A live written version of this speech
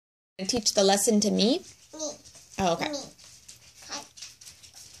Teach the lesson to me? Me. Oh, okay. Me.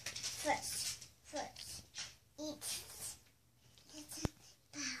 First. Eat.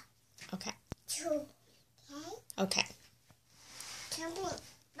 Okay. Two. Okay. Jumping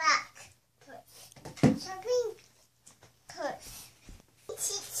back. Jumping first.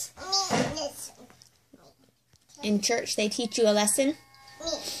 Teach me lesson. In church, they teach you a lesson?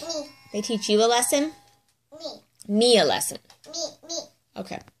 Me. They teach you a lesson? Me a lesson. Me.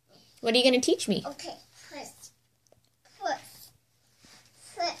 Okay. What are you going to teach me? Okay. First.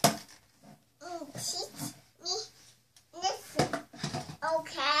 Teach me lesson.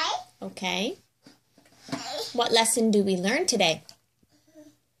 Okay. Okay. What lesson do we learn today?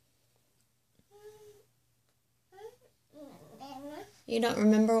 You don't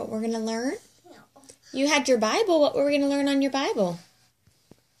remember what we're going to learn? No. You had your Bible. What were we going to learn on your Bible?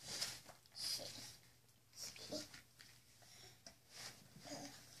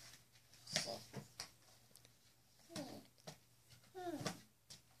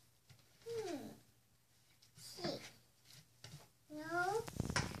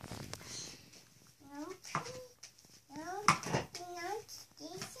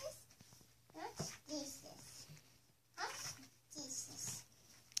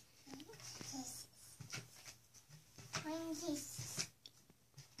 Jesus.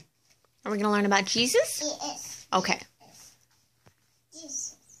 Are we going to learn about Jesus? Yes. Okay.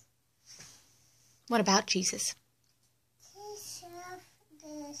 Jesus. What about Jesus?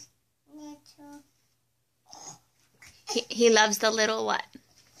 He loves the little what?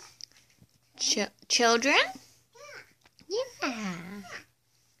 Children? Yeah.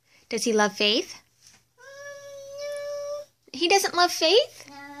 Does he love Faith? No. He doesn't love Faith?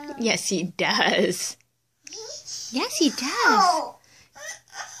 No. Yes, he does. Yes, he does. Oh.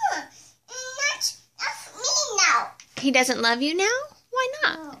 Not me now. He doesn't love you now? Why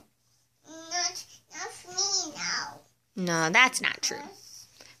not? No. Not me now. No, that's not true.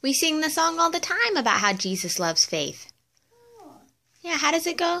 We sing the song all the time about how Jesus loves Faith. Oh. Yeah, how does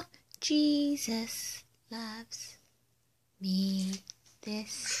it go? Jesus loves me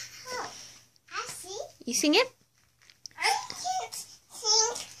this. Oh. I see. You sing it? I can't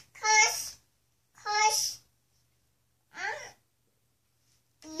sing cause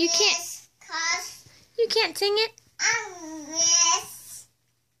You can't. Cause You can't sing it?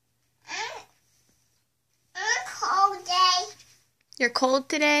 I'm cold day. You're cold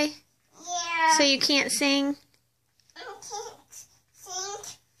today, Yeah. so you can't sing?